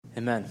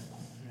Amen.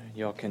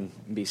 You all can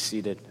be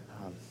seated.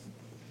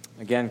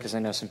 Again, because I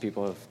know some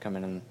people have come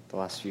in the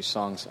last few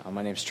songs.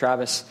 My name's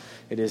Travis.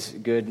 It is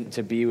good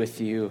to be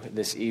with you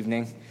this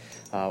evening.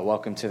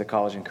 Welcome to the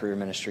College and Career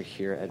Ministry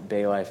here at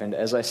Bay Life. And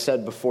as I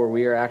said before,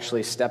 we are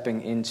actually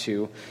stepping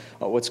into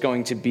what's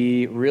going to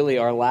be really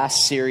our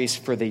last series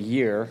for the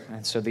year.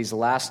 And so these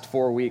last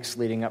 4 weeks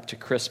leading up to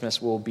Christmas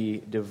will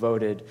be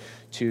devoted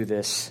to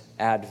this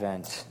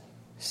Advent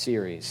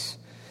series.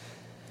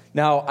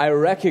 Now, I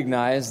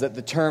recognize that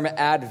the term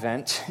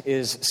Advent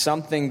is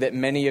something that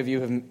many of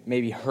you have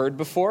maybe heard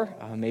before.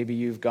 Maybe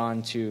you've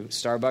gone to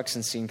Starbucks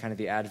and seen kind of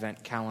the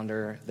Advent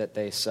calendar that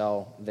they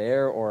sell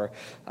there, or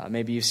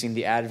maybe you've seen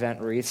the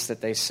Advent wreaths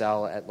that they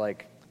sell at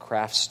like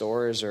craft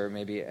stores or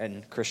maybe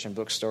in Christian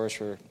bookstores,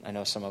 where I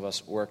know some of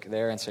us work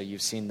there, and so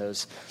you've seen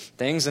those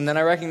things. And then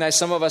I recognize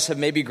some of us have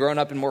maybe grown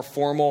up in more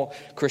formal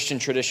Christian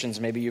traditions.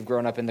 Maybe you've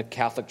grown up in the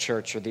Catholic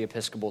Church or the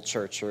Episcopal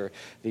Church or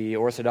the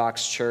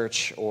Orthodox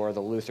Church or the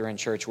Lutheran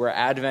Church, where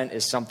Advent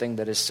is something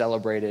that is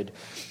celebrated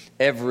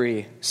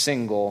every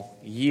single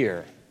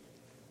year.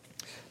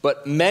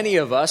 But many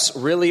of us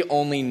really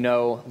only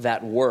know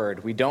that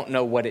word. We don't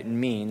know what it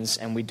means,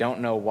 and we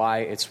don't know why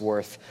it's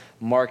worth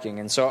marking.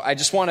 And so I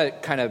just want to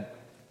kind of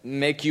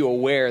make you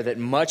aware that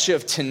much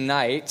of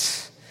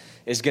tonight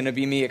is going to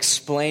be me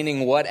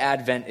explaining what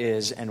Advent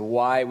is and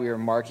why we are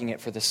marking it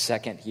for the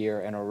second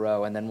year in a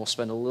row. And then we'll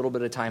spend a little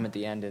bit of time at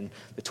the end in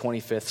the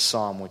 25th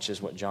Psalm, which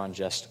is what John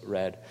just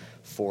read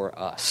for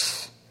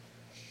us.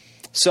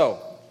 So,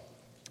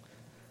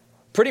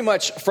 pretty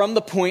much from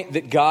the point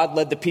that God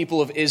led the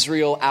people of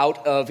Israel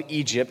out of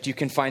Egypt, you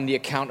can find the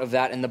account of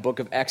that in the book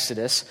of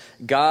Exodus.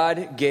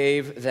 God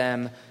gave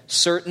them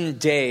certain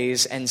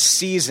days and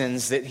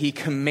seasons that he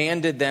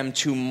commanded them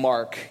to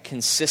mark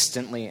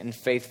consistently and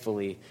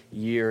faithfully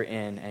year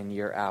in and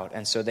year out.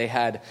 And so they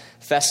had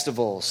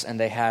festivals, and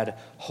they had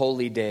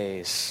holy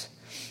days,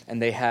 and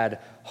they had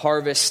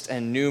harvest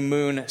and new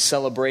moon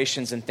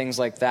celebrations and things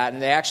like that.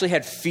 And they actually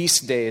had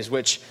feast days,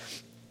 which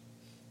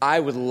I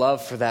would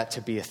love for that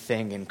to be a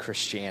thing in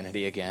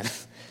Christianity again.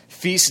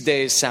 Feast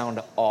days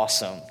sound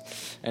awesome.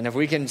 And if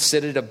we can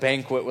sit at a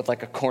banquet with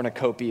like a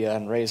cornucopia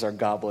and raise our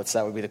goblets,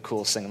 that would be the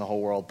coolest thing in the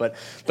whole world. But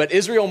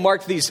Israel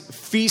marked these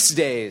feast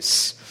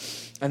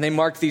days, and they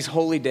marked these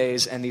holy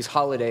days and these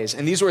holidays.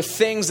 And these were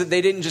things that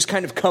they didn't just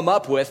kind of come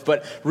up with,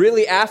 but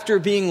really after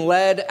being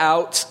led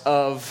out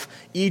of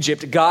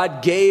Egypt,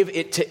 God gave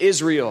it to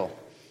Israel.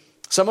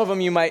 Some of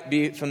them you might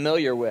be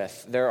familiar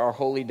with. There are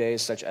holy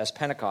days such as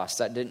Pentecost.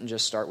 That didn't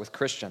just start with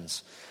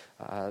Christians.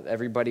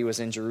 Everybody was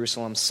in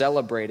Jerusalem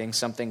celebrating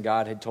something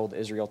God had told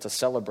Israel to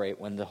celebrate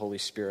when the Holy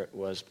Spirit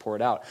was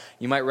poured out.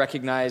 You might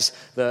recognize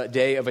the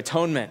Day of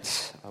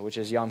Atonement, which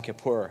is Yom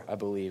Kippur, I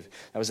believe.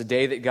 That was a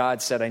day that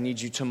God said, I need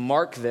you to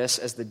mark this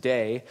as the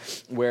day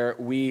where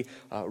we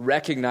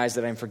recognize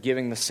that I'm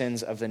forgiving the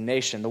sins of the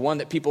nation. The one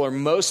that people are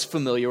most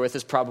familiar with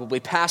is probably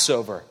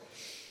Passover.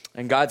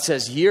 And God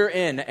says year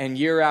in and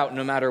year out,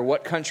 no matter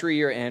what country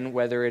you're in,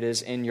 whether it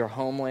is in your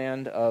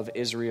homeland of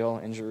Israel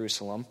in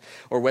Jerusalem,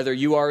 or whether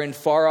you are in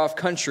far-off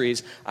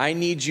countries, I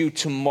need you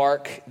to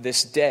mark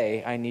this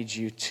day. I need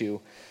you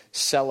to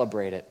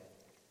celebrate it.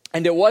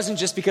 And it wasn't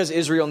just because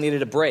Israel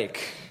needed a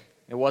break.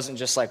 It wasn't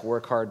just like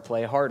work hard,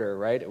 play harder,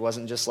 right? It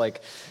wasn't just like,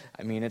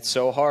 it's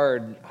so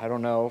hard, I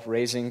don't know,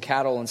 raising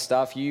cattle and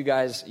stuff. You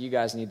guys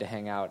need to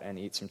hang out and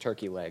eat some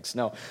turkey legs.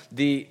 No,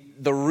 the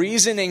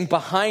reasoning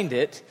behind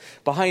it,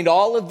 behind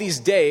all of these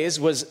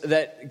days, was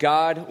that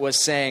God was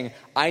saying,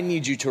 I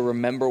need you to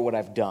remember what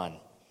I've done.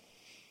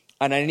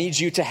 And I need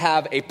you to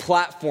have a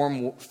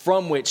platform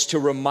from which to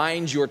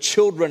remind your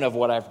children of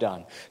what I've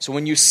done. So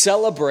when you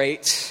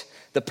celebrate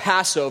the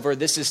Passover,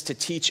 this is to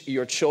teach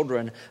your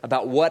children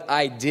about what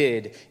I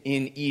did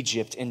in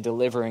Egypt in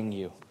delivering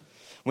you.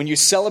 When you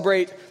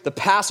celebrate the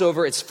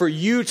Passover, it's for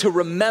you to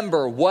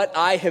remember what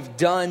I have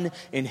done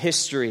in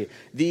history.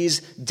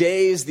 These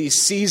days,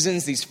 these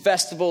seasons, these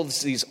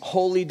festivals, these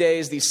holy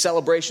days, these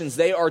celebrations,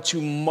 they are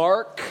to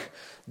mark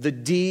the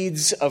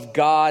deeds of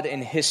God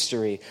in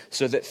history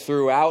so that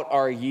throughout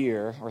our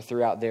year, or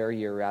throughout their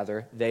year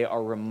rather, they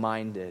are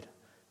reminded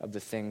of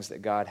the things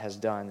that God has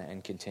done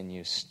and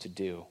continues to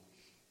do.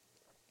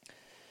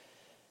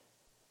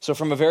 So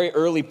from a very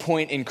early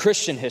point in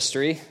Christian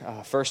history,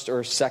 first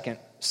or second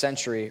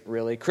century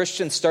really,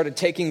 Christians started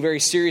taking very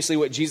seriously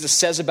what Jesus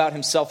says about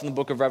himself in the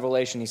book of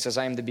Revelation. He says,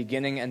 I am the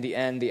beginning and the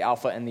end, the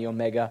Alpha and the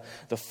Omega,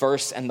 the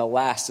first and the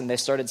last. And they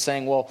started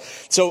saying, well,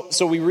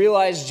 so we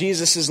realize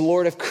Jesus is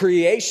Lord of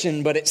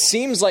creation, but it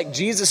seems like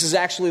Jesus is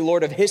actually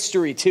Lord of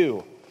history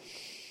too.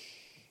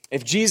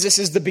 If Jesus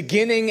is the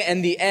beginning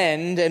and the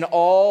end, and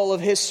all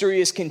of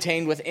history is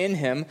contained within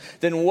him,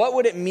 then what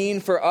would it mean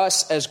for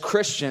us as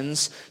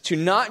Christians to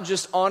not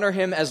just honor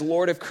him as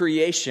Lord of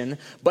creation,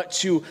 but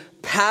to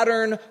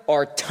pattern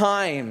our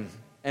time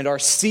and our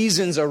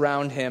seasons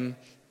around him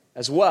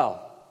as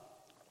well?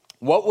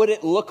 What would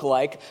it look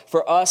like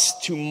for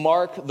us to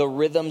mark the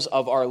rhythms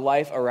of our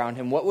life around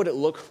him? What would it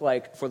look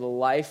like for the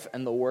life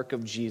and the work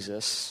of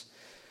Jesus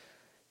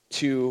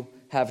to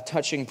have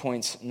touching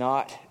points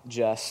not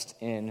just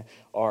in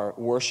our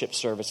worship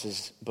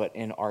services, but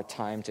in our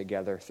time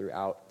together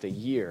throughout the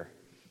year.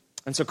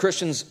 And so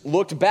Christians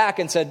looked back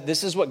and said,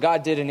 this is what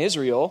God did in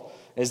Israel,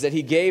 is that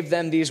he gave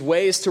them these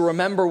ways to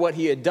remember what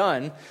he had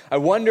done. I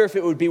wonder if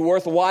it would be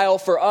worthwhile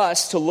for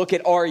us to look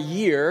at our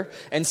year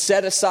and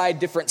set aside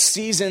different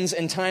seasons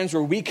and times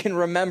where we can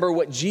remember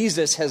what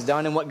Jesus has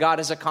done and what God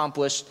has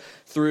accomplished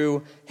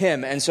through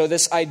him. And so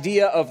this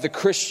idea of the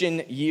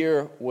Christian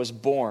year was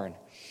born.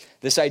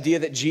 This idea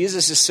that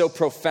Jesus is so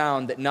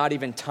profound that not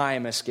even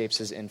time escapes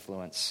his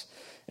influence.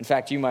 In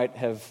fact, you might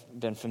have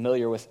been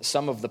familiar with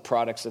some of the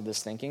products of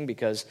this thinking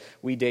because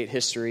we date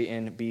history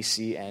in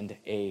BC and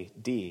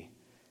AD,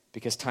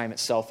 because time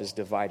itself is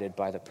divided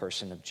by the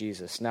person of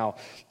Jesus. Now,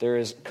 there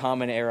is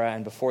Common Era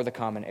and before the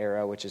Common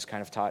Era, which is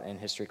kind of taught in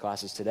history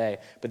classes today,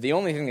 but the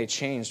only thing they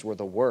changed were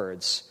the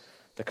words.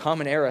 The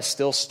Common Era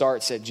still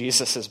starts at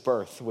Jesus'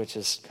 birth, which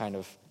is kind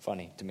of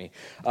funny to me.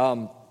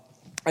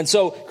 And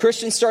so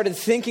Christians started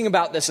thinking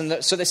about this,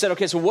 and so they said,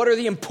 okay, so what are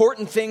the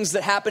important things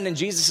that happened in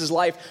Jesus'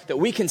 life that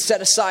we can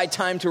set aside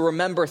time to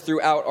remember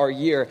throughout our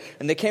year?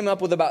 And they came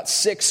up with about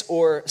 6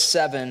 or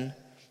 7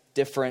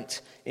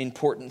 different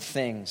important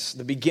things.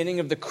 The beginning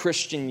of the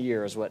Christian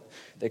year is what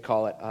they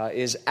call it,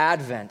 is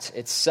Advent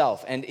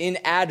itself. And in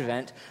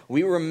Advent,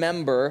 we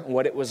remember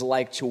what it was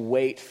like to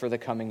wait for the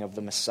coming of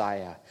the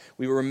Messiah.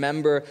 We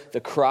remember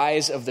the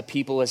cries of the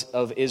people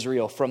of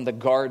Israel from the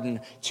garden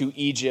to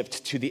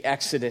Egypt, to the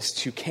Exodus,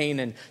 to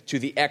Canaan, to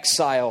the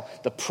exile,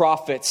 the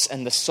prophets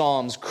and the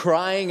Psalms,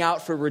 crying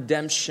out for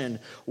redemption,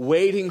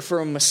 waiting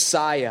for a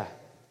Messiah.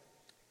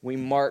 We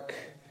mark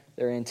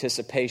their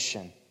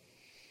anticipation.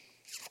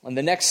 And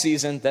the next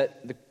season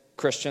that the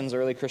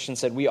early Christians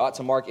said we ought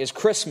to mark is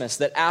Christmas,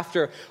 that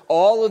after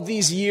all of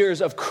these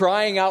years of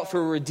crying out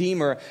for a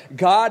Redeemer,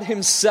 God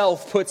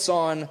himself puts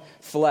on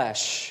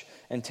flesh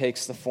and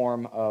takes the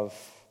form of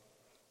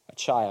a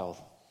child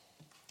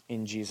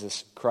in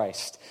Jesus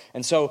Christ.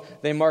 And so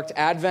they marked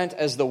Advent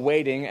as the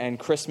waiting and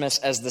Christmas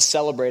as the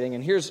celebrating.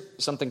 And here's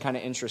something kind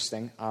of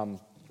interesting.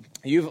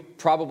 You've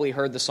probably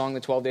heard the song,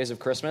 The 12 Days of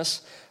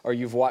Christmas, or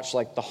you've watched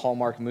like the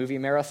Hallmark movie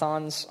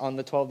marathons on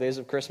the 12 Days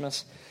of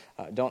Christmas.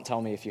 Don't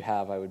tell me if you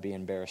have, I would be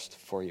embarrassed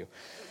for you.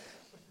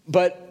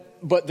 But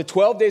the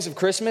 12 Days of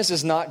Christmas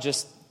is not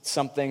just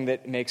something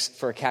that makes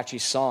for a catchy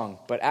song,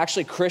 but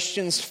actually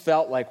Christians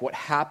felt like what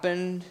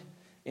happened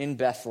in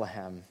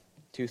Bethlehem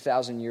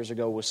 2,000 years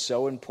ago was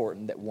so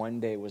important that one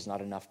day was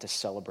not enough to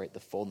celebrate the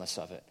fullness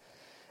of it.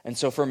 And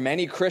so for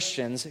many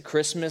Christians,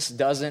 Christmas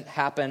doesn't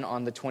happen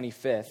on the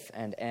 25th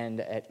and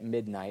end at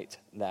midnight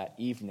that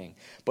evening.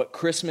 But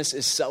Christmas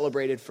is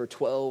celebrated for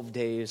 12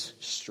 days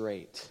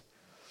straight.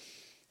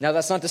 Now,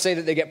 that's not to say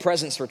that they get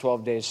presents for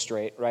 12 days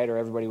straight, right? Or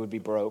everybody would be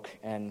broke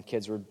and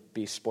kids would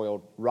be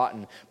spoiled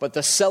rotten. But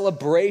the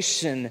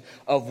celebration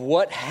of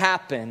what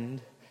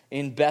happened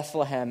in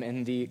Bethlehem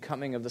in the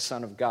coming of the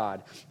Son of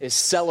God is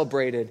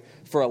celebrated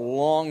for a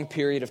long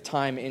period of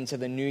time into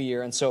the new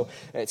year. And so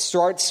it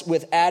starts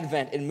with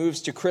Advent, it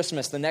moves to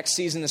Christmas. The next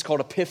season is called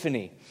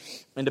Epiphany.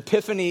 And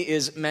Epiphany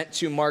is meant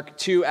to mark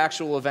 2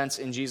 actual events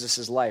in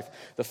Jesus' life.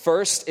 The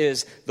first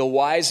is the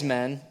wise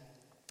men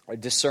are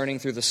discerning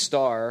through the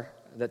star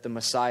that the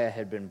Messiah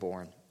had been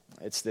born.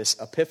 It's this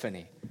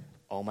epiphany.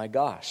 Oh my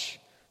gosh,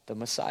 the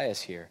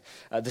Messiah's here.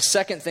 The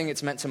second thing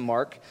it's meant to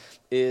mark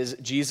is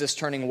Jesus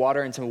turning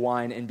water into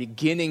wine and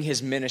beginning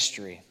his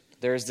ministry.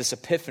 There's this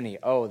epiphany.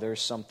 Oh,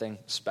 there's something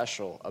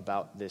special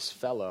about this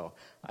fellow.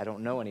 I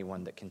don't know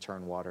anyone that can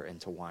turn water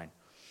into wine.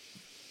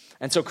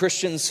 And so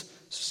Christians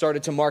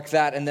started to mark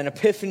that, and then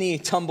Epiphany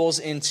tumbles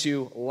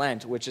into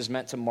Lent, which is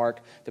meant to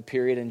mark the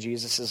period in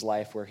Jesus'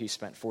 life where he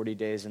spent 40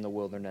 days in the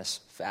wilderness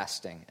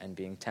fasting and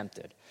being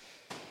tempted.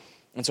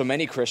 And so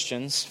many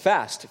Christians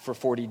fast for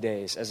 40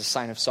 days as a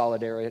sign of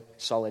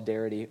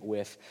solidarity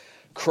with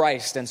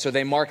Christ. And so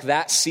they mark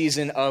that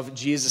season of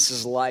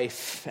Jesus'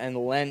 life, and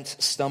Lent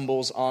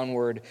stumbles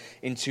onward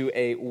into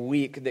a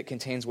week that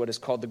contains what is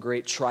called the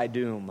Great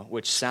Triduum,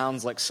 which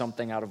sounds like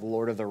something out of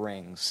Lord of the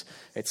Rings.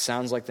 It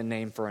sounds like the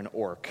name for an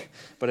orc.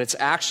 But it's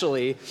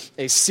actually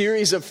a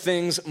series of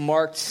things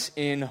marked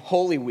in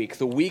Holy Week,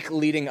 the week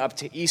leading up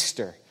to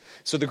Easter.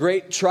 So the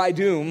Great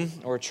Triduum,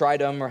 or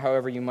Tridum, or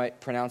however you might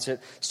pronounce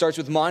it, starts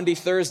with Maundy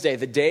Thursday,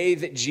 the day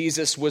that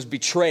Jesus was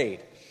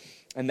betrayed.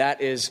 And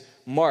that is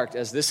marked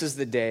as this is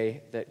the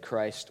day that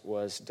Christ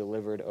was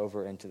delivered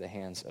over into the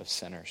hands of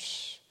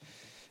sinners.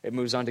 It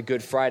moves on to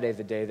Good Friday,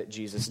 the day that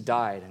Jesus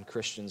died, and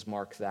Christians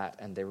mark that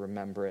and they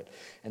remember it.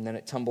 And then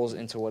it tumbles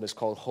into what is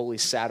called Holy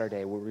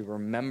Saturday, where we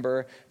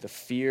remember the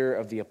fear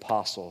of the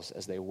apostles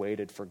as they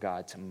waited for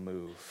God to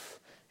move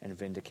and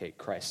vindicate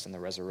Christ in the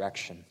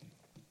resurrection.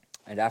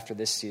 And after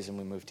this season,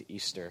 we move to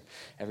Easter.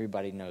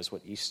 Everybody knows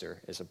what Easter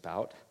is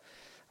about.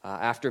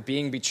 After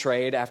being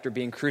betrayed, after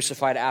being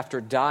crucified,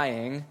 after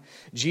dying,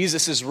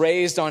 Jesus is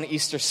raised on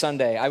Easter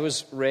Sunday. I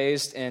was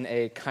raised in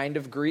a kind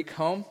of Greek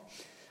home.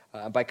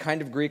 By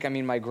kind of Greek, I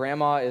mean my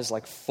grandma is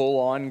like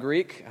full-on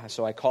Greek,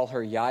 so I call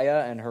her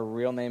Yaya, and her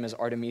real name is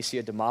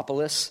Artemisia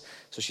Demopoulos,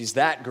 so she's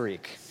that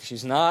Greek.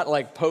 She's not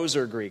like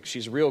poser Greek,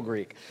 she's real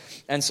Greek.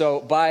 And so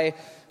by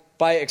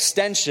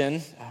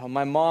extension,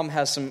 my mom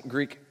has some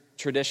Greek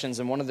traditions,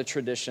 and one of the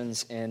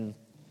traditions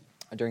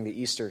during the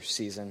Easter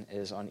season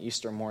is on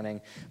Easter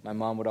morning, my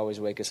mom would always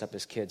wake us up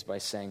as kids by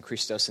saying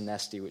Christos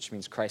Anesti, which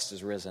means Christ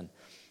is risen.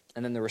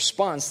 And then the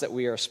response that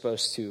we are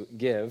supposed to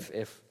give,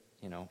 if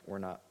we're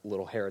not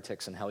little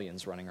heretics and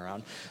hellions running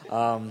around,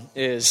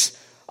 is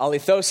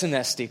Alithos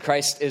Anesti,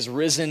 Christ is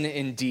risen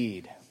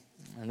indeed.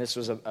 And this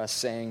was a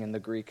saying in the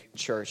Greek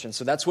church. And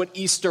so that's what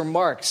Easter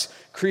marks.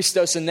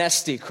 Christos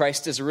Anesti,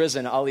 Christ is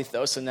risen.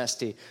 Alithos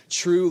Anesti,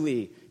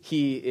 truly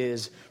he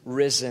is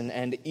risen.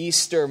 And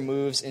Easter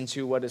moves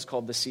into what is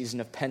called the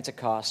season of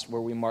Pentecost,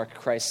 where we mark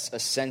Christ's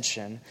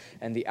ascension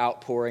and the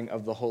outpouring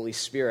of the Holy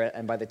Spirit.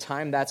 And by the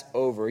time that's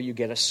over, you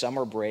get a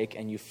summer break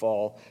and you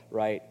fall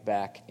right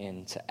back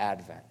into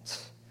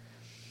Advent.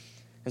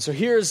 And so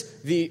here's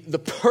the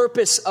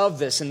purpose of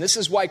this. And this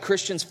is why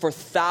Christians for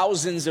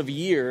thousands of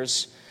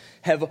years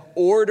have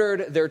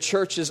ordered their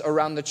churches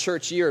around the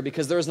church year,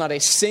 because there is not a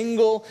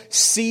single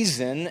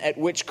season at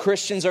which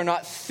Christians are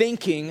not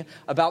thinking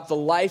about the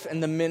life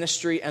and the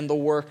ministry and the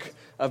work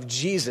of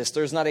Jesus.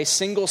 There's not a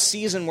single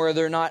season where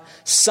there are not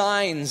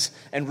signs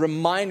and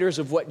reminders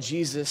of what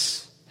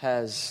Jesus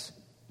has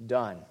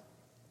done.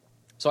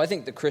 So I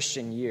think the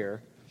Christian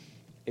year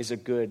is a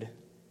good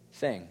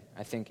thing.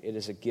 I think it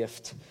is a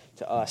gift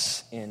to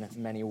us in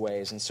many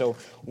ways. And so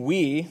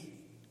we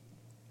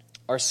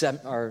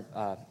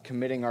are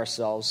committing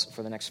ourselves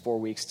for the next 4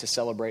 weeks to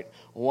celebrate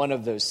one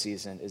of those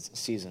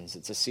seasons.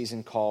 It's a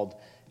season called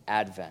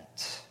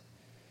Advent.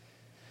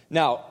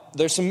 Now,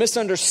 there's some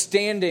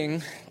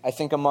misunderstanding, I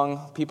think,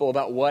 among people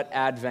about what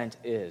Advent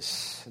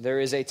is. There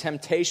is a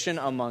temptation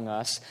among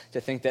us to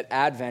think that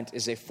Advent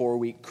is a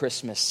 4-week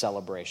Christmas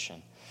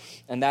celebration.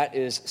 And that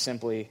is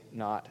simply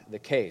not the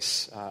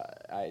case.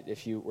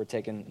 If you were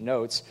taking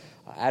notes,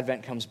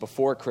 Advent comes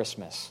before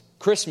Christmas.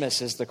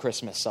 Christmas is the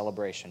Christmas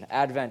celebration.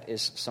 Advent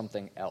is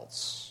something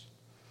else.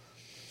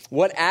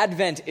 What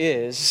Advent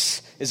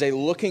is a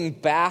looking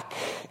back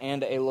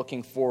and a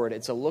looking forward.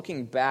 It's a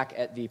looking back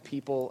at the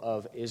people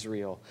of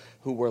Israel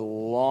who were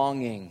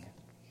longing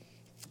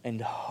and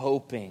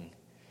hoping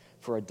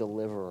for a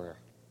deliverer,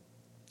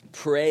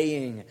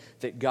 praying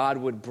that God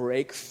would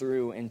break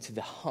through into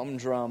the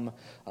humdrum,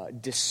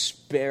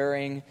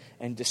 despairing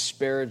and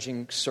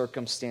disparaging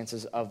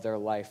circumstances of their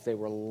life. They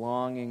were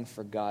longing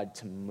for God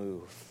to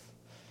move.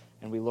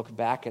 And we look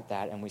back at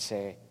that and we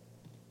say,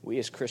 we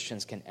as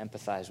Christians can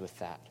empathize with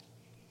that,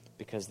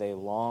 because they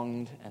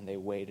longed and they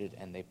waited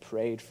and they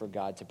prayed for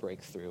God to break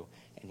through,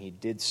 and he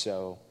did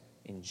so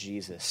in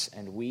Jesus.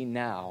 And we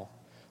now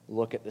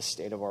look at the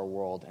state of our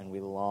world and we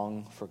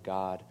long for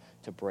God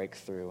to break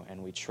through,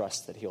 and we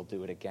trust that he'll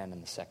do it again in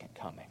the second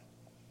coming.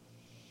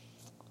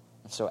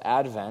 And so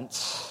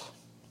Advent,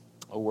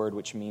 a word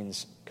which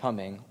means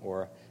coming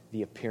or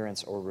the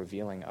appearance or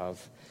revealing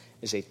of,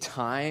 is a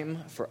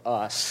time for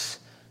us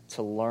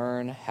to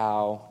learn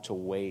how to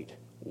wait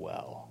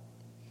well.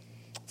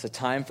 It's a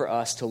time for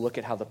us to look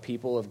at how the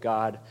people of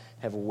God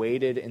have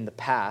waited in the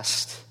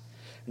past,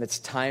 and it's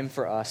time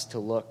for us to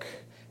look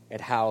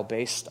at how,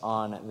 based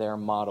on their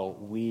model,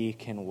 we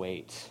can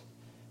wait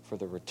for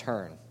the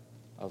return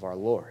of our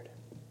Lord.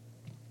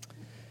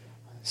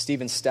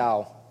 Stephen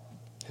Stow,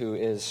 who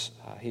is,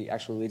 he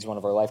actually leads one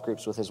of our life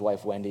groups with his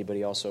wife Wendy, but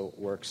he also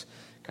works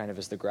kind of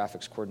as the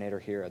graphics coordinator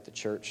here at the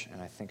church,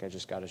 and I think I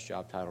just got his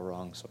job title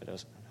wrong, so I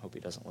hope he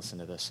doesn't listen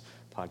to this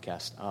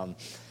podcast.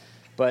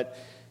 But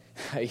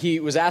he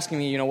was asking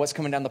me, what's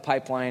coming down the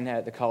pipeline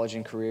at the college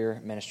and career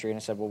ministry, and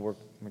I said, well,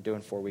 we're doing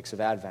 4 weeks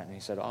of Advent, and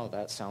he said, oh,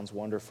 that sounds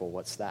wonderful,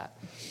 what's that?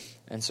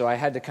 And so I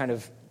had to kind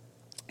of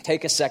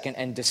take a second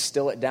and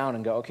distill it down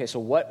and go, okay, so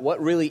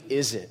what really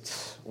is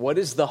it? What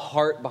is the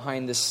heart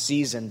behind this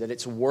season that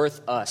it's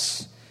worth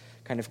us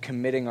kind of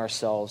committing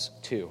ourselves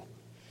to?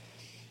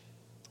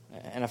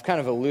 And I've kind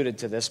of alluded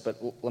to this, but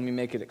let me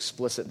make it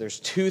explicit. There's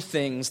 2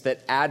 things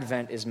that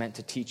Advent is meant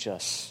to teach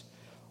us.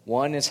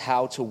 One is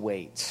how to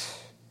wait.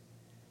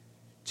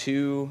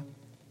 2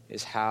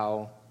 is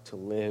how to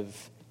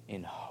live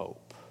in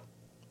hope.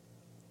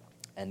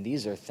 And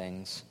these are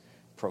things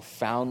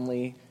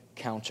profoundly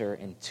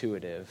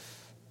counterintuitive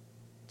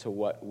to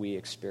what we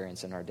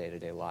experience in our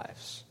day-to-day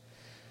lives.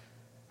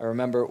 I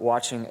remember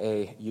watching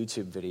a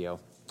YouTube video,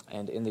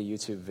 and in the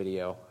YouTube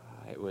video,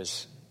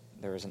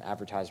 there was an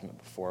advertisement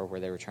before where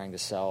they were trying to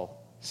sell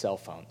cell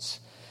phones,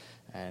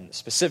 and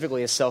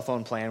specifically a cell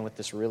phone plan with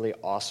this really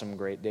awesome,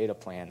 great data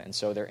plan. And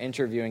so they're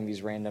interviewing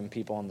these random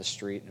people on the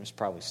street, and it was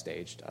probably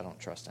staged. I don't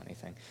trust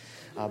anything.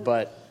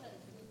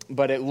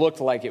 But it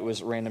looked like it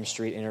was random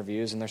street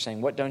interviews, and they're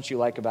saying, what don't you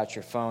like about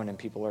your phone? And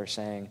people are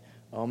saying,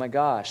 oh my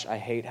gosh, I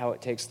hate how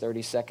it takes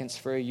 30 seconds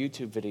for a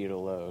YouTube video to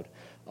load.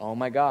 Oh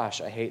my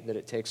gosh, I hate that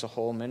it takes a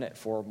whole minute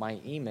for my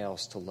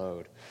emails to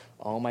load.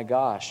 Oh my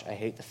gosh, I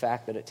hate the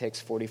fact that it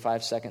takes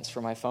 45 seconds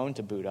for my phone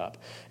to boot up.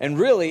 And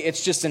really,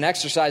 it's just an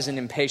exercise in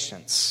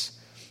impatience.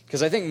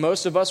 Because I think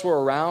most of us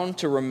were around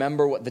to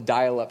remember what the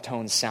dial-up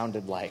tone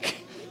sounded like.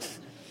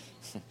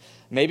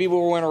 Maybe we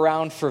weren't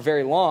around for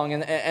very long,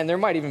 and there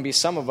might even be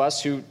some of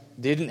us who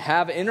didn't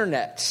have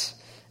internet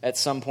at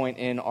some point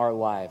in our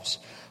lives.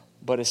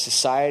 But as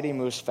society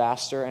moves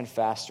faster and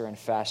faster and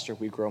faster,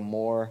 we grow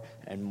more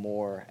and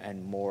more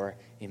and more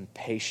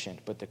impatient.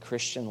 But the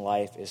Christian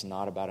life is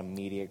not about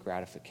immediate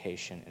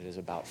gratification. It is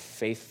about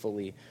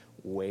faithfully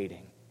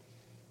waiting.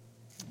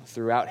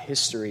 Throughout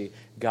history,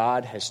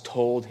 God has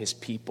told his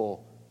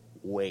people,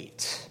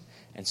 wait.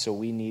 And so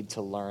we need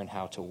to learn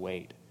how to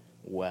wait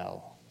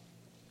well.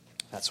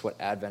 That's what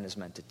Advent is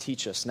meant to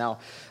teach us. Now,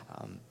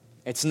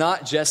 it's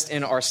not just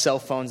in our cell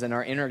phones and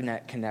our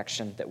internet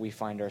connection that we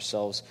find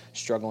ourselves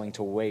struggling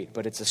to wait,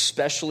 but it's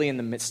especially in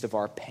the midst of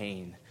our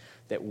pain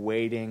that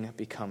waiting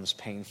becomes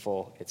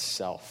painful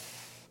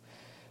itself.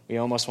 We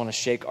almost want to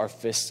shake our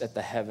fists at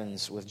the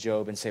heavens with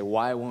Job and say,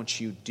 why won't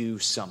you do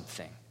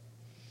something?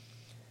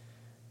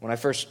 When I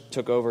first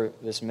took over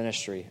this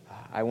ministry,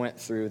 I went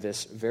through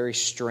this very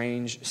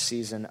strange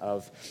season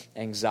of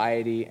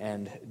anxiety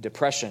and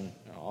depression,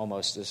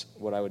 almost is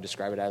what I would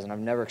describe it as, and I've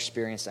never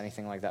experienced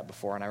anything like that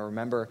before. And I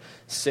remember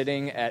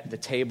sitting at the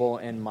table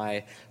in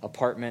my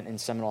apartment in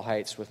Seminole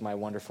Heights with my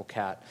wonderful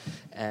cat,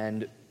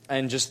 and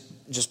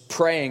just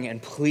praying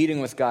and pleading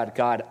with God,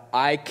 God,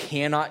 I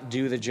cannot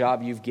do the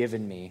job you've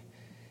given me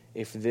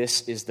if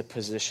this is the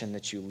position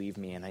that you leave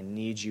me in. I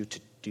need you to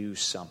do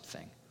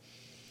something.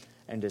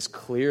 And as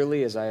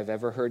clearly as I have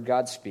ever heard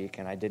God speak,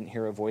 and I didn't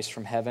hear a voice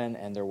from heaven,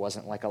 and there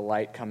wasn't like a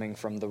light coming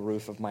from the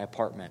roof of my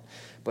apartment,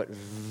 but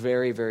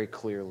very, very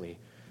clearly,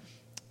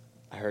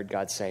 I heard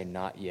God say,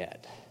 not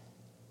yet.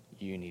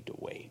 You need to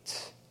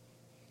wait.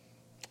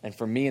 And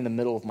for me, in the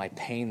middle of my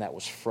pain, that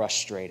was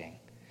frustrating.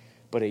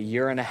 But a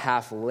year and a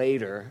half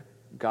later,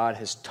 God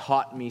has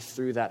taught me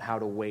through that how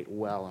to wait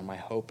well. And my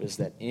hope is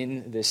that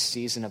in this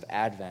season of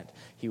Advent,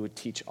 he would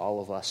teach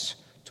all of us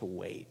to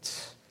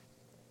wait.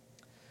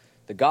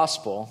 The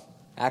gospel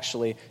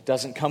actually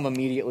doesn't come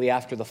immediately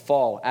after the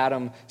fall.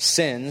 Adam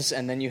sins,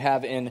 and then you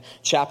have in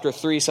chapter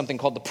 3 something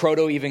called the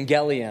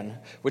proto-evangelion,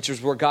 which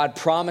is where God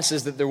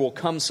promises that there will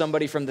come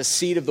somebody from the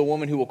seed of the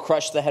woman who will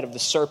crush the head of the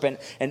serpent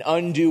and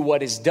undo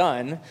what is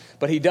done.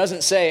 But he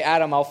doesn't say,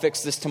 Adam, I'll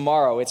fix this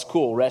tomorrow. It's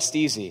cool. Rest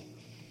easy.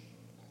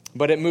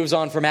 But it moves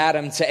on from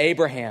Adam to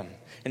Abraham.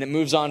 And it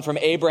moves on from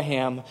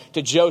Abraham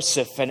to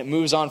Joseph, and it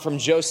moves on from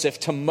Joseph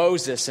to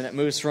Moses, and it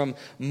moves from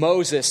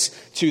Moses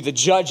to the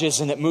judges,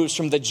 and it moves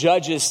from the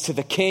judges to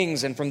the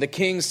kings, and from the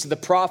kings to the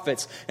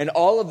prophets. And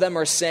all of them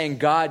are saying,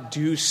 God,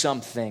 do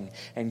something.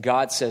 And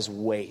God says,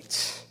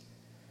 wait.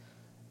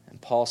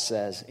 And Paul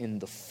says, in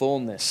the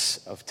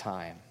fullness of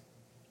time,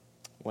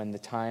 when the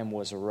time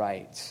was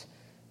right,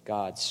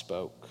 God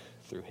spoke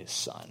through his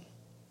Son.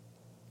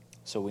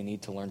 So we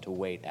need to learn to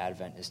wait.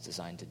 Advent is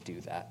designed to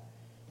do that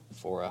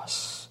for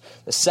us.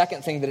 The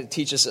second thing that it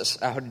teaches us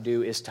how to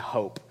do is to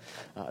hope.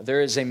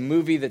 There is a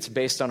movie that's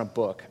based on a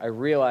book. I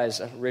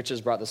realize Rich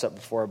has brought this up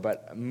before,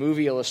 but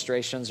movie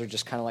illustrations are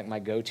just kind of like my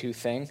go-to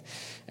thing.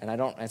 And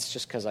it's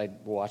just because I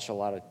watch a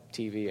lot of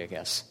TV, I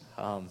guess.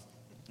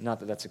 Not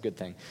that that's a good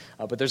thing.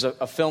 But there's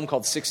a film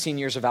called 16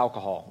 Years of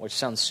Alcohol, which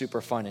sounds super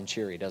fun and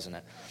cheery, doesn't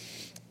it?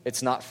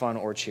 It's not fun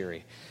or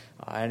cheery.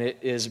 And it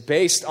is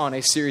based on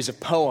a series of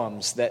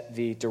poems that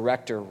the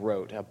director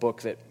wrote, a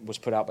book that was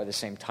put out by the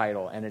same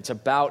title. And it's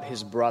about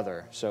his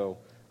brother. So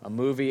a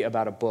movie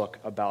about a book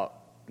about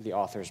the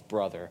author's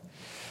brother.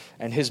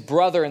 And his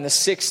brother in the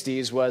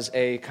 60s was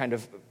a kind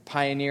of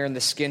pioneer in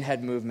the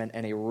skinhead movement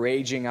and a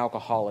raging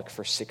alcoholic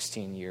for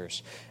 16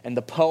 years. And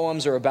the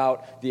poems are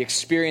about the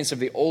experience of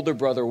the older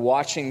brother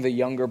watching the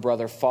younger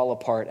brother fall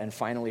apart and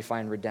finally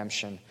find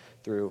redemption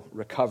through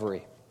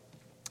recovery.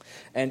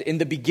 And in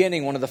the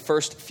beginning, one of the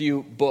first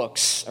few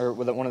books, or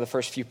one of the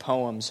first few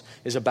poems,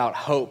 is about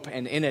hope.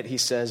 And in it, he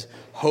says,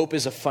 hope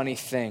is a funny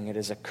thing. It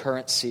is a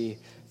currency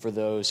for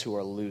those who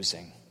are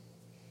losing.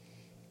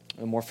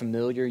 The more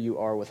familiar you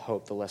are with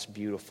hope, the less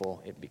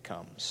beautiful it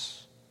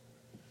becomes.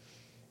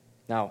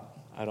 Now,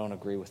 I don't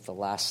agree with the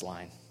last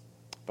line,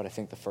 but I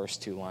think the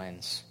first two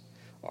lines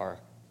are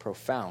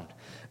profound.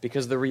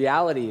 Because the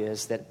reality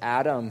is that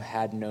Adam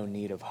had no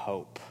need of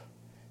hope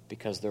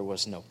because there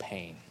was no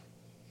pain.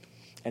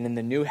 And in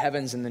the new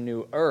heavens and the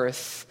new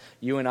earth,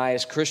 you and I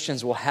as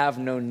Christians will have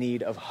no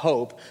need of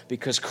hope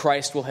because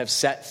Christ will have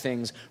set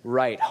things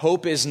right.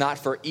 Hope is not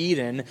for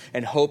Eden,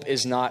 and hope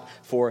is not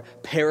for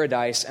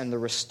paradise and the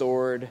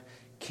restored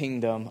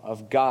kingdom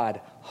of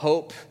God.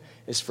 Hope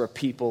is for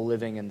people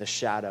living in the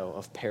shadow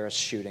of Paris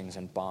shootings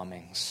and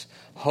bombings.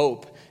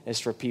 Hope is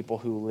for people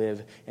who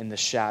live in the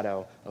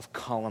shadow of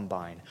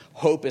Columbine.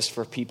 Hope is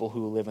for people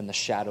who live in the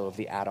shadow of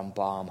the atom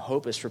bomb.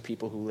 Hope is for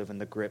people who live in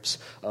the grips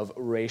of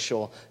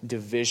racial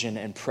division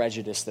and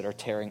prejudice that are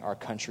tearing our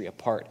country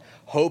apart.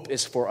 Hope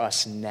is for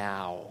us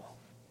now.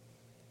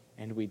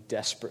 And we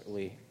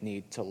desperately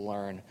need to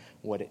learn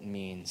what it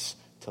means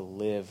to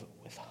live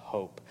with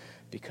hope.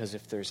 Because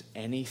if there's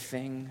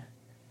anything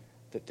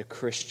that the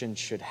Christian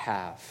should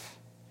have,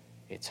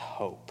 it's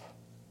hope.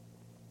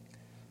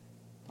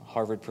 A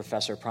Harvard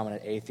professor,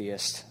 prominent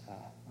atheist,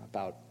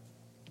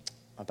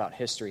 about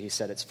history. He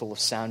said it's full of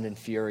sound and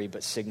fury,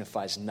 but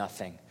signifies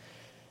nothing.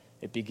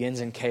 It begins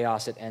in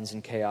chaos, it ends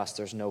in chaos.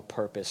 There's no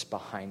purpose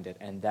behind it.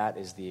 And that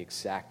is the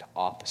exact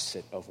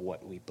opposite of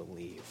what we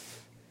believe.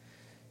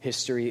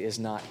 History is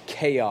not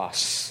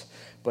chaos,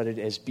 but it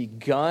has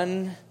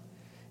begun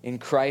in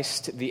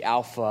Christ the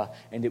Alpha,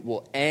 and it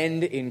will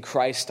end in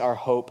Christ our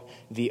hope,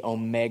 the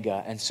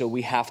Omega. And so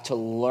we have to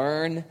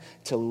learn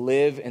to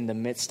live in the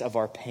midst of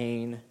our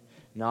pain,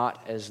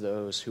 not as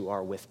those who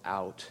are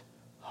without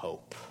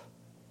hope.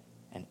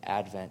 And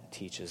Advent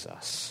teaches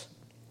us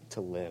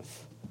to live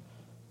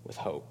with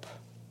hope.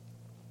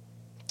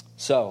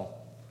 So,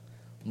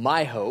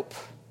 my hope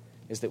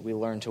is that we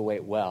learn to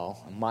wait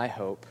well. And my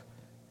hope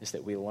is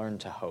that we learn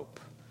to hope.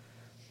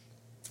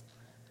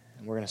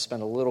 And we're going to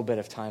spend a little bit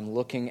of time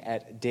looking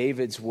at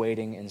David's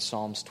waiting in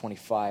Psalms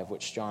 25,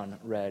 which John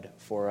read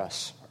for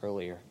us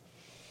earlier.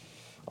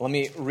 Let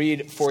me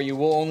read for you.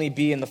 We'll only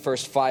be in the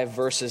first 5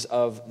 verses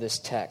of this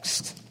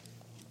text.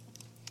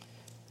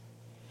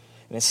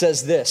 And it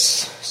says this,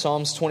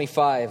 Psalms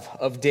 25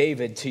 of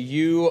David, "To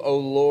you, O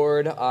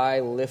Lord, I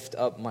lift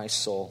up my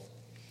soul.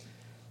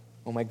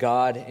 O my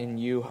God, in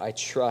you I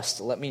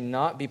trust. Let me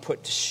not be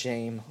put to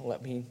shame.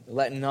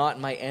 Let not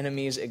my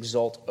enemies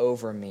exult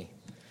over me.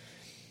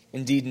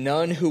 Indeed,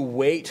 none who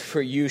wait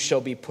for you shall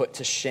be put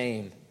to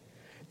shame.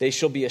 They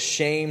shall be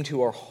ashamed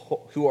who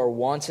are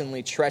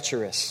wantonly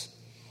treacherous.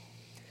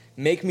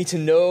 Make me to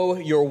know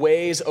your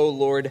ways, O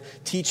Lord.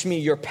 Teach me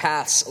your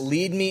paths.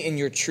 Lead me in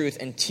your truth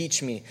and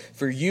teach me.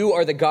 For you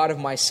are the God of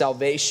my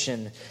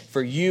salvation.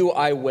 For you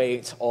I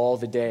wait all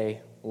the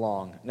day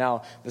long."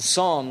 Now, the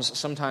Psalms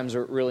sometimes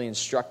are really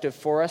instructive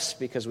for us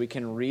because we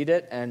can read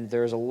it and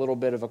there's a little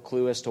bit of a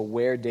clue as to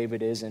where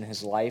David is in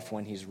his life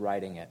when he's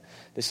writing it.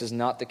 This is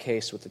not the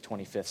case with the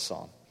 25th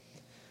Psalm.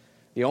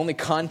 The only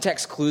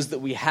context clues that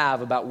we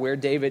have about where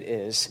David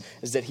is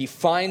that he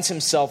finds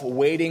himself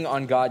waiting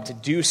on God to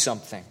do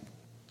something.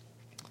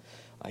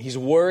 He's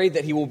worried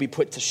that he will be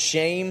put to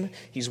shame.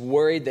 He's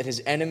worried that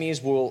his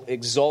enemies will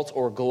exult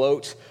or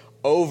gloat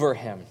over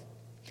him.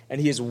 And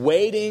he is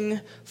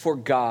waiting for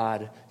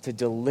God to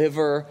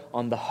deliver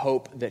on the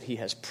hope that he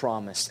has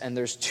promised. And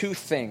there's 2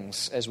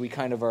 things as we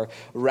kind of are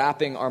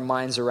wrapping our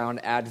minds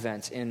around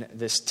Advent in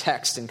this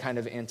text and kind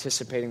of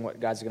anticipating what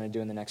God's going to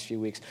do in the next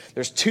few weeks.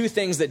 There's 2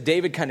 things that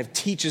David kind of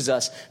teaches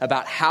us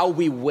about how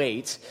we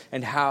wait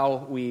and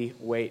how we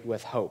wait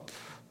with hope.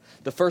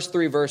 The first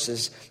 3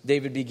 verses,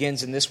 David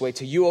begins in this way.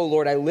 "To you, O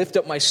Lord, I lift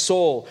up my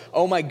soul.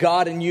 O my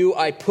God, in you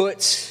I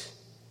put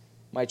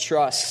my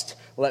trust.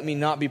 Let me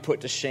not be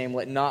put to shame.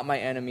 Let not my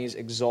enemies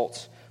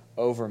exult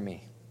over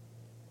me."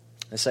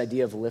 This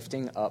idea of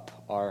lifting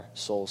up our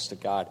souls to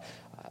God,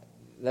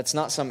 that's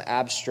not some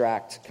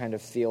abstract kind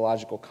of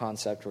theological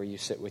concept where you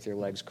sit with your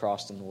legs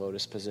crossed in the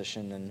lotus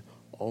position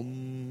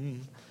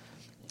and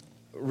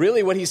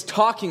Really what he's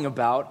talking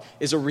about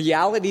is a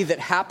reality that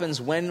happens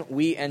when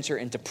we enter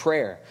into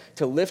prayer.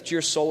 To lift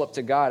your soul up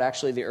to God,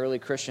 actually the early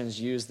Christians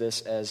used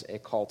this as a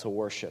call to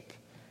worship.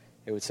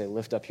 They would say,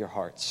 lift up your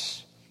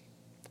hearts.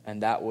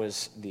 And that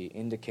was the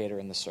indicator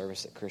in the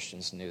service that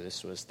Christians knew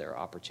this was their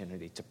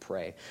opportunity to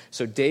pray.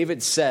 So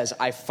David says,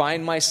 I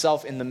find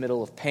myself in the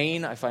middle of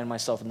pain. I find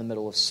myself in the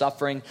middle of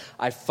suffering.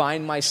 I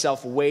find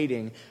myself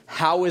waiting.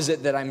 How is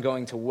it that I'm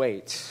going to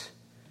wait?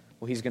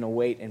 Well, he's going to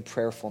wait in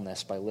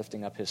prayerfulness by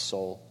lifting up his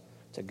soul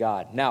to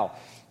God. Now,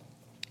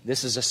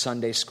 this is a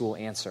Sunday school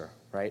answer,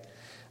 right?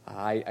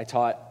 I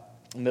taught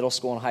middle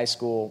school and high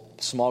school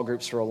small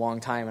groups for a long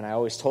time, and I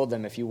always told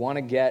them, if you want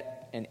to get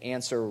an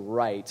answer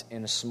right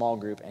in a small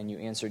group and you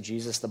answer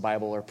Jesus, the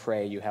Bible, or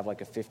pray, you have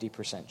like a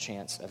 50%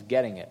 chance of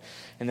getting it.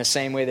 In the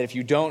same way that if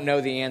you don't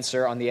know the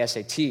answer on the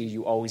SAT,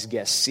 you always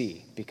guess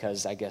C,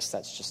 because I guess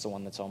that's just the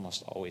one that's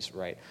almost always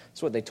right.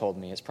 That's what they told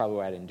me. It's probably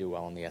why I didn't do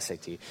well on the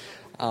SAT.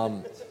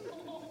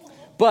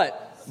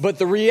 But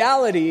the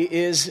reality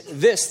is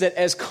this, that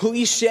as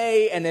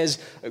cliche and as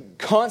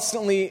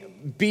constantly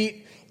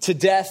beat to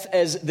death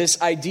as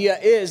this idea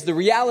is, the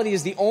reality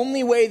is the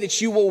only way that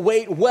you will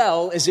wait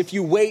well is if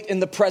you wait in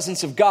the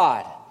presence of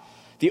God.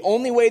 The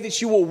only way that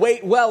you will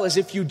wait well is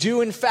if you do,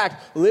 in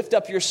fact, lift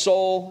up your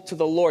soul to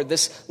the Lord.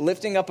 This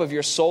lifting up of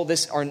your soul,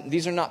 these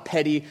are not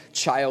petty,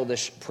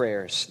 childish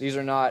prayers. These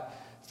are not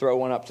throw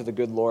one up to the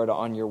good Lord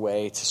on your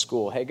way to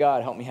school. Hey,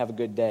 God, help me have a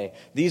good day.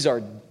 These are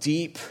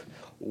deep,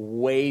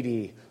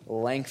 weighty,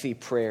 lengthy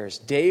prayers.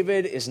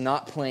 David is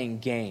not playing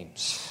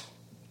games.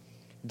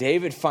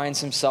 David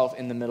finds himself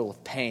in the middle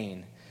of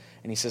pain,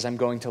 and he says, I'm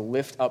going to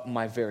lift up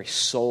my very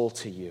soul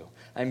to you.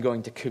 I'm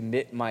going to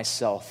commit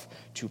myself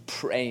to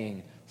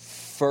praying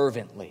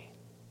fervently.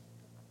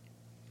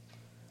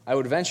 I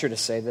would venture to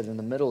say that in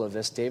the middle of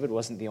this, David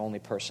wasn't the only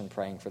person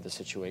praying for the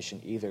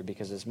situation either,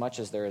 because as much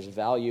as there is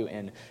value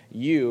in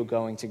you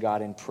going to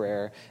God in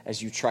prayer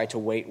as you try to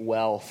wait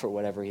well for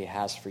whatever he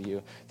has for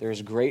you, there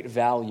is great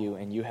value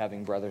in you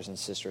having brothers and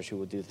sisters who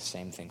will do the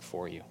same thing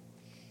for you.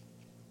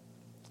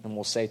 And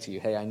we'll say to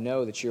you, hey, I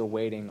know that you're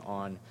waiting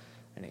on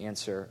an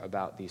answer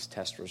about these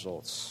test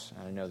results.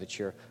 And I know that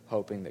you're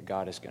hoping that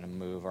God is going to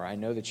move, or I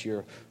know that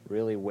you're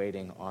really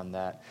waiting on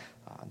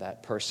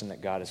that person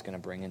that God is going to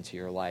bring into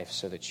your life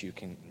so that you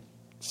can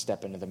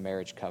step into the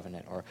marriage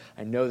covenant, or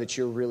I know that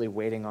you're really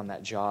waiting on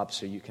that job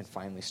so you can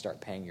finally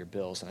start paying your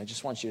bills. And I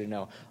just want you to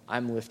know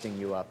I'm lifting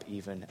you up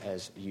even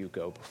as you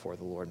go before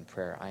the Lord in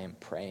prayer. I am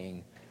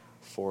praying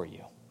for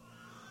you.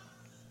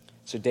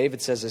 So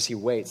David says as he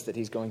waits that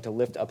he's going to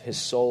lift up his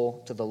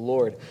soul to the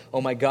Lord. Oh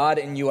my God,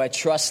 in you I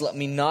trust. Let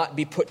me not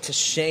be put to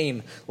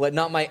shame. Let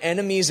not my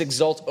enemies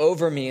exult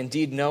over me.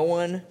 Indeed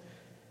none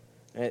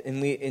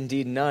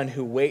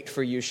who wait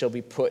for you shall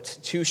be put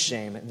to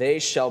shame. They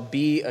shall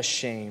be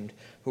ashamed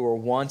who are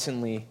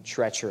wantonly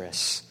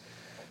treacherous.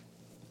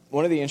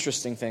 One of the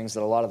interesting things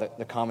that a lot of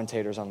the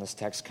commentators on this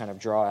text kind of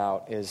draw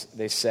out is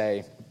they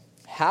say,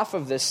 half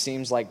of this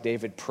seems like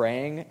David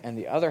praying, and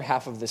the other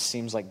half of this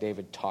seems like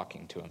David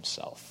talking to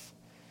himself.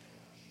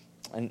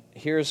 And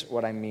here's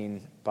what I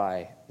mean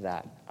by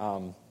that.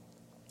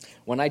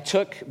 When I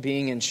took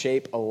being in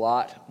shape a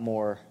lot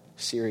more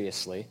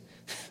seriously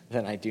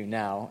than I do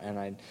now, and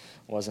I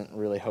wasn't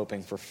really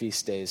hoping for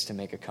feast days to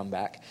make a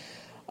comeback,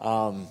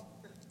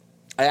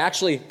 I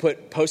actually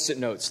put Post-it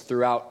notes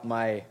throughout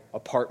my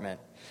apartment.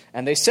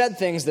 And they said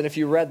things that if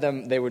you read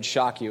them, they would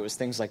shock you. It was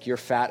things like, you're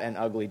fat and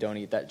ugly, don't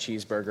eat that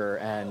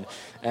cheeseburger,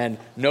 and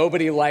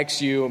nobody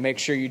likes you, make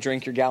sure you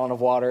drink your gallon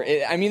of water.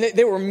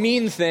 They were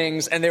mean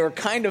things, and they were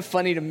kind of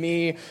funny to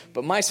me,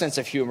 but my sense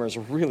of humor is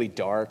really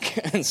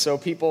dark, and so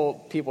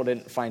people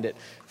didn't find it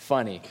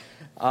funny.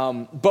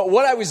 But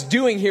what I was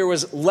doing here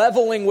was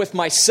leveling with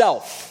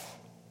myself.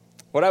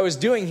 What I was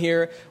doing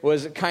here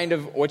was kind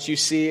of what you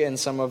see in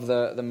some of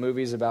the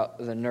movies about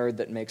the nerd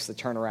that makes the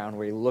turnaround,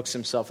 where he looks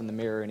himself in the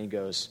mirror and he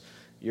goes,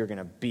 you're going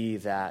to be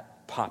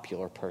that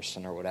popular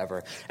person or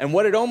whatever. And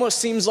what it almost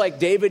seems like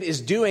David is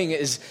doing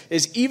is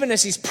even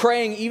as he's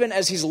praying, even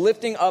as he's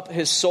lifting up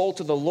his soul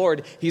to the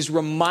Lord, he's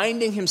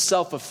reminding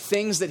himself of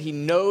things that he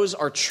knows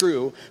are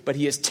true, but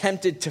he is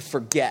tempted to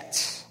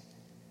forget.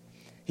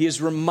 He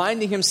is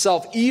reminding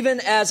himself,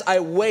 even as I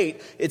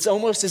wait, it's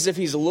almost as if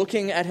he's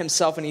looking at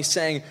himself and he's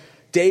saying,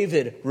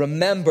 David,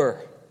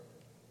 remember,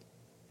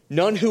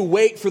 none who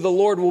wait for the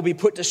Lord will be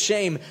put to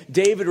shame.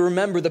 David,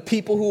 remember, the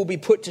people who will be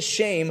put to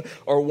shame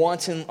are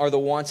the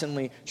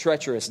wantonly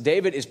treacherous.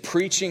 David is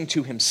preaching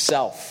to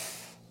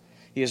himself.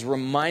 He is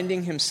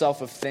reminding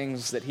himself of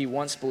things that he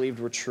once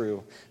believed were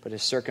true, but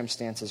his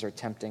circumstances are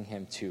tempting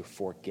him to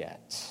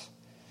forget.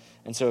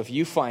 And so if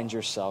you find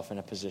yourself in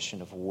a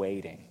position of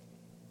waiting,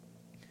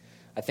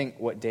 I think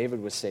what David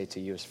would say to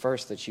you is,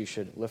 first, that you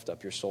should lift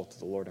up your soul to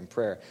the Lord in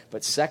prayer.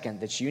 But second,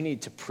 that you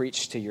need to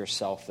preach to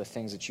yourself the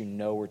things that you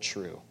know are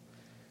true,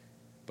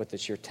 but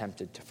that you're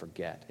tempted to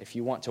forget. If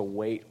you want to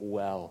wait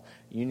well,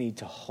 you need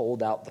to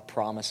hold out the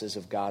promises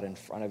of God in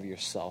front of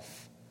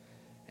yourself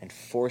and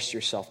force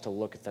yourself to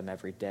look at them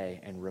every day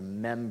and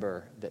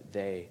remember that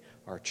they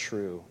are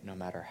true no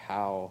matter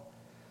how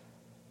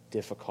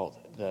difficult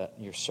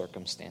your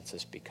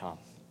circumstances become.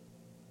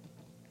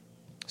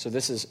 So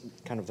this is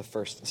kind of the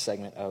first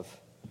segment of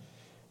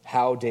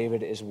how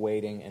David is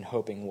waiting and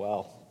hoping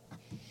well.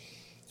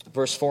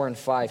 Verse 4 and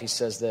 5, he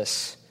says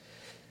this,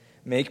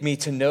 make me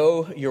to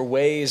know your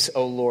ways,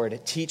 O Lord.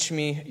 Teach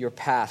me your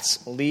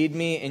paths. Lead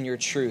me in your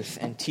truth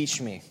and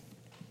teach me.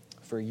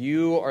 For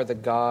you are the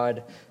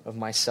God of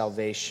my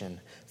salvation.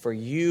 For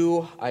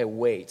you I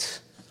wait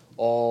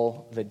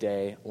all the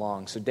day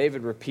long. So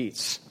David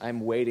repeats,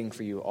 I'm waiting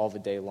for you all the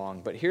day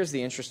long. But here's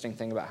the interesting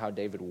thing about how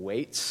David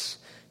waits.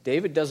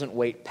 David doesn't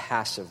wait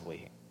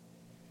passively.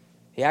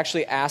 He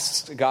actually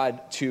asks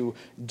God to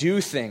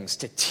do things,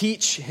 to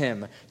teach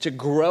him, to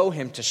grow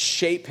him, to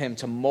shape him,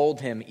 to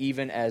mold him,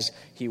 even as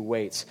he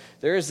waits.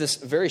 There is this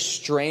very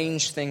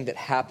strange thing that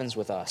happens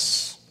with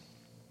us.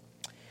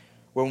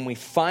 When we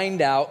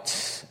find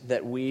out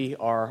that we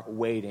are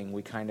waiting,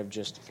 we kind of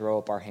just throw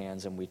up our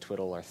hands and we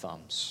twiddle our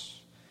thumbs.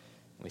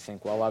 We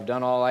think, well, I've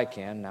done all I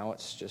can, now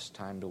it's just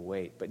time to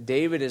wait. But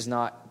David is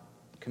not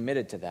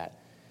committed to that.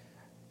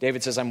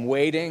 David says, I'm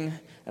waiting,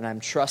 and I'm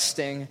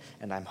trusting,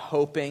 and I'm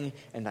hoping,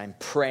 and I'm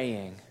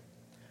praying,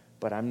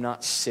 but I'm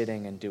not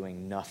sitting and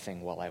doing nothing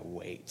while I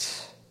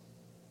wait.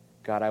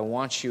 God, I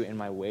want you in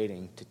my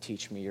waiting to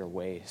teach me your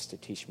ways, to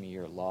teach me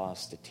your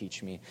laws, to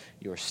teach me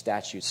your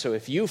statutes. So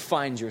if you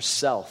find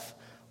yourself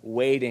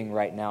waiting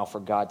right now for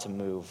God to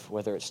move,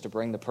 whether it's to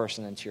bring the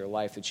person into your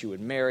life that you would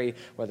marry,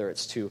 whether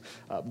it's to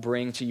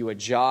bring to you a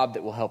job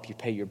that will help you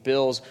pay your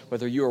bills,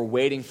 whether you are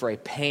waiting for a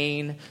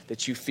pain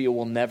that you feel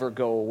will never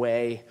go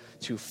away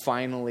to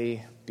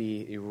finally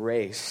be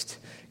erased,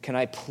 can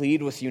I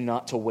plead with you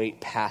not to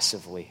wait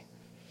passively?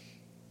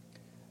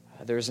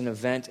 There's an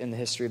event in the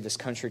history of this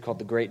country called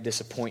the Great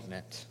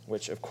Disappointment,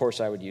 which of course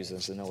I would use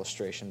as an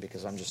illustration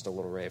because I'm just a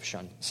little ray of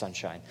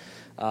sunshine.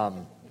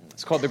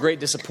 It's called the Great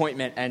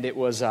Disappointment, and it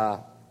was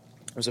a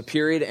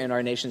period in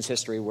our nation's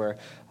history where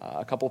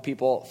a couple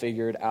people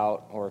figured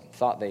out, or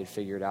thought they'd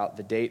figured out,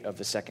 the date of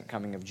the second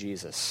coming of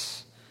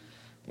Jesus,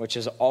 which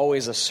is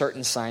always a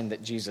certain sign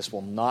that Jesus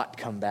will not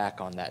come back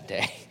on that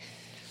day.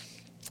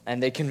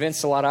 And they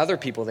convinced a lot of other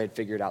people they'd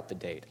figured out the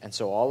date. And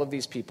so all of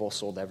these people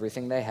sold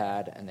everything they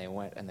had, and they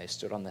went and they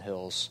stood on the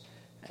hills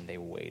and they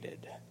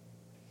waited.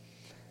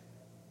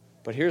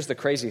 But here's the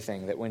crazy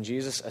thing, that when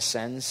Jesus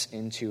ascends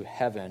into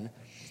heaven,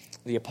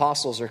 the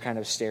apostles are kind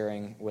of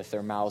staring with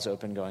their mouths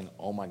open going,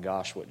 oh my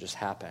gosh, what just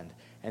happened?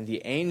 And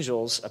the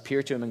angels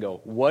appear to him and go,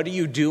 what are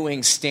you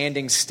doing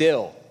standing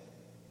still?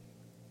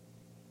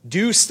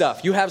 Do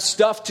stuff. You have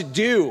stuff to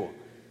do.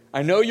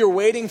 I know you're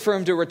waiting for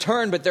him to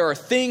return, but there are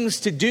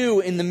things to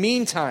do in the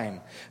meantime.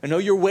 I know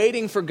you're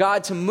waiting for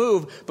God to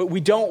move, but we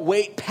don't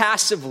wait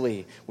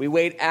passively. We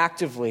wait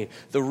actively.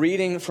 The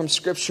reading from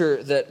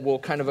Scripture that will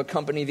kind of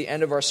accompany the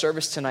end of our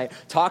service tonight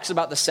talks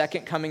about the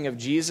second coming of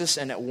Jesus,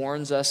 and it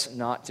warns us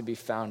not to be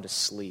found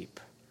asleep.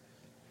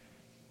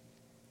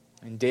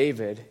 And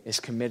David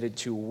is committed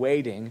to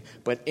waiting,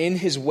 but in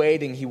his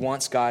waiting, he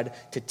wants God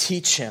to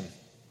teach him.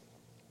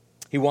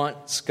 He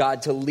wants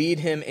God to lead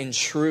him in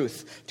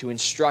truth, to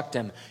instruct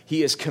him.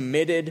 He is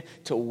committed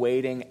to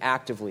waiting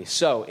actively.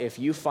 So if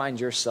you find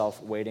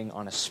yourself waiting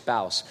on a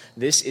spouse,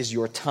 this is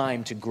your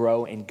time to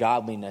grow in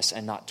godliness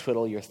and not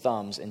twiddle your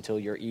thumbs until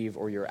your Eve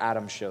or your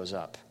Adam shows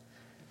up.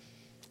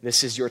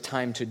 This is your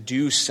time to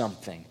do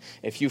something.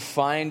 If you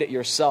find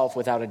yourself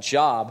without a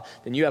job,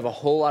 then you have a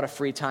whole lot of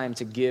free time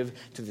to give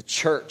to the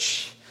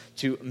church,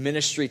 to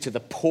ministry to the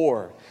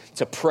poor,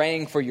 to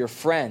praying for your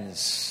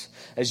friends.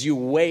 As you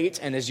wait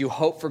and as you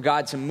hope for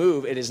God to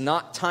move, it is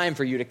not time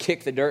for you to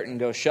kick the dirt and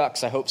go,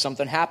 shucks, I hope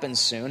something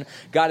happens soon.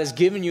 God has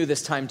given you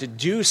this time to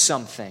do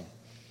something.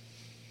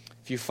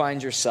 If you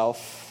find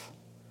yourself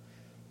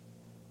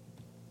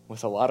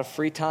with a lot of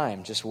free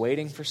time, just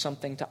waiting for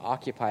something to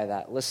occupy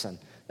that, listen,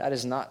 that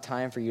is not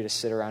time for you to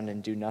sit around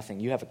and do nothing.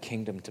 You have a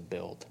kingdom to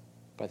build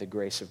by the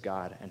grace of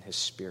God and His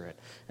Spirit.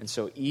 And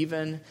so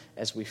even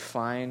as we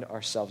find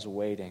ourselves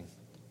waiting,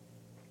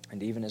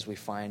 and even as we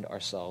find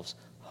ourselves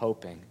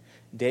hoping,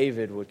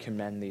 David would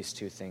commend these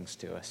two things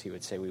to us. He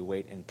would say we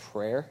wait in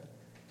prayer.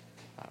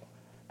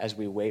 As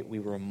we wait, we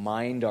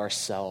remind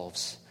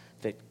ourselves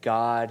that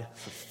God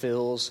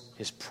fulfills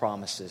His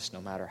promises no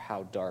matter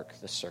how dark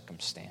the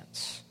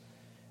circumstance.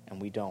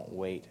 And we don't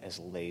wait as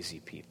lazy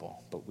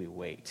people, but we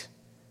wait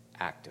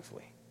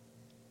actively.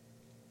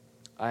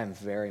 I am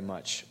very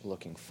much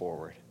looking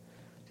forward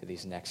to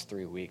these next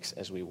 3 weeks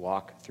as we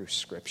walk through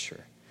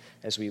Scripture,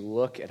 as we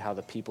look at how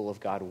the people of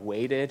God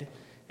waited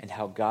and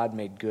how God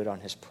made good on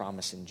His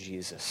promise in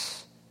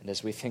Jesus. And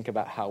as we think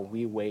about how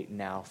we wait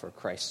now for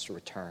Christ's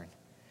return,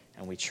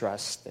 and we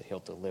trust that He'll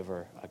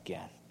deliver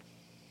again.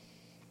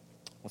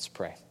 Let's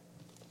pray.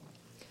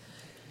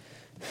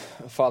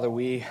 Father,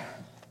 we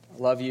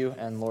love you,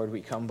 and Lord, we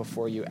come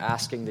before you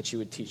asking that you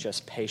would teach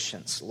us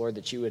patience. Lord,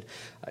 that you would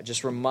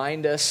just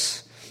remind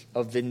us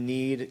of the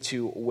need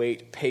to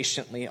wait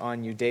patiently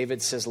on you.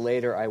 David says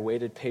later, I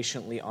waited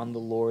patiently on the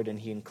Lord, and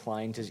He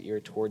inclined His ear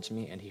towards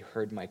me, and He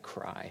heard my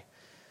cry.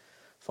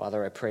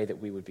 Father, I pray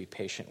that we would be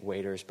patient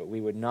waiters, but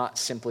we would not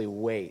simply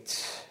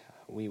wait.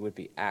 We would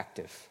be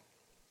active.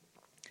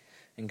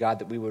 And God,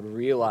 that we would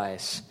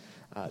realize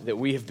that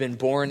we have been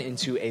born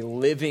into a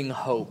living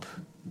hope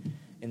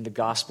in the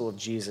gospel of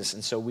Jesus.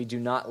 And so we do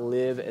not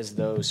live as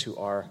those who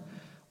are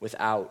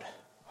without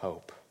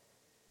hope.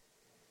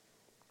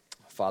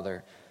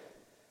 Father,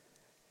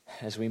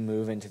 as we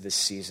move into this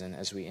season,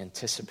 as we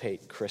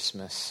anticipate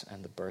Christmas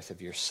and the birth of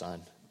your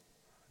Son,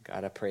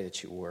 God, I pray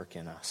that you work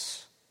in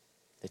us,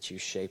 that you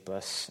shape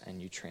us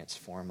and you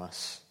transform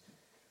us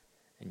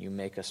and you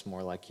make us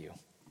more like you.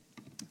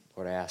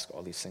 Lord, I ask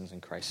all these things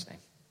in Christ's name.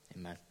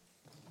 Amen.